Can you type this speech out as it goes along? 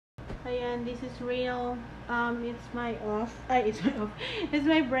Ayan, this is real. It's my off. It's my off. It's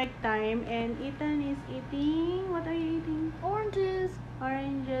my break time. And Ethan is eating. What are you eating? Oranges.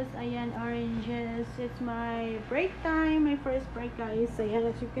 Oranges. Ayan, oranges. It's my break time. My first break, guys. Ayan,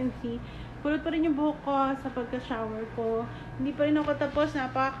 as you can see. Kulot pa rin yung buhok ko sa pagka-shower ko. Hindi pa rin ako tapos.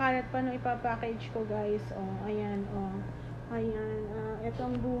 Napakakalat pa nung ipapackage ko, guys. Oh, ayan, oh. Ayan, ito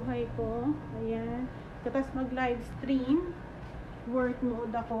ang buhay ko. Ayan. Tapos mag-live stream. Work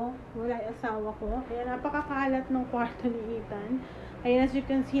mode ako. Wala yung asawa ko. Kaya napakakalat ng kwarto ni Ethan. Ayan, as you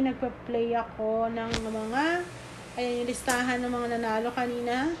can see, nagpa-play ako ng mga, ayan yung listahan ng mga nanalo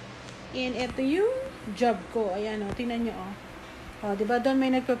kanina. And ito yung job ko. Ayan, o. Tingnan nyo, o. O, diba doon may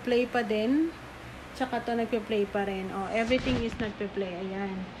nagpa-play pa din? Tsaka to nagpa-play pa rin. O, everything is nagpa-play.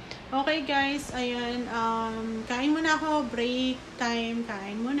 Ayan. Okay, guys. Ayan. Kain muna ako. Break time.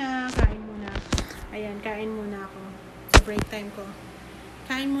 Kain muna. Kain muna. Ayan, kain muna ako. Break time ko.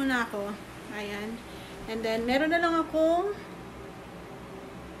 Kain muna ako. Ayan. And then, meron na lang akong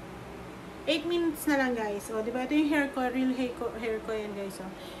 8 minutes na lang, guys. O, diba? Ito yung hair ko. Real hair ko yan, guys. O.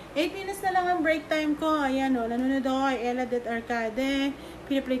 8 minutes na lang ang break time ko. Ayan, o. Nanonood ako kay Ella Det Arcade.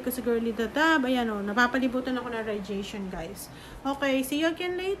 Pinaplay ko sa Girly Tatab. Ayan, o. Napapalibutan ako ng radiation, guys. Okay. See you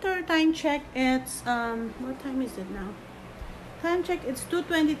again later. Time check. It's, what time is it now? Time check. It's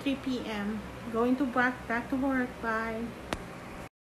 2:23 p.m. Going to back to work. Bye.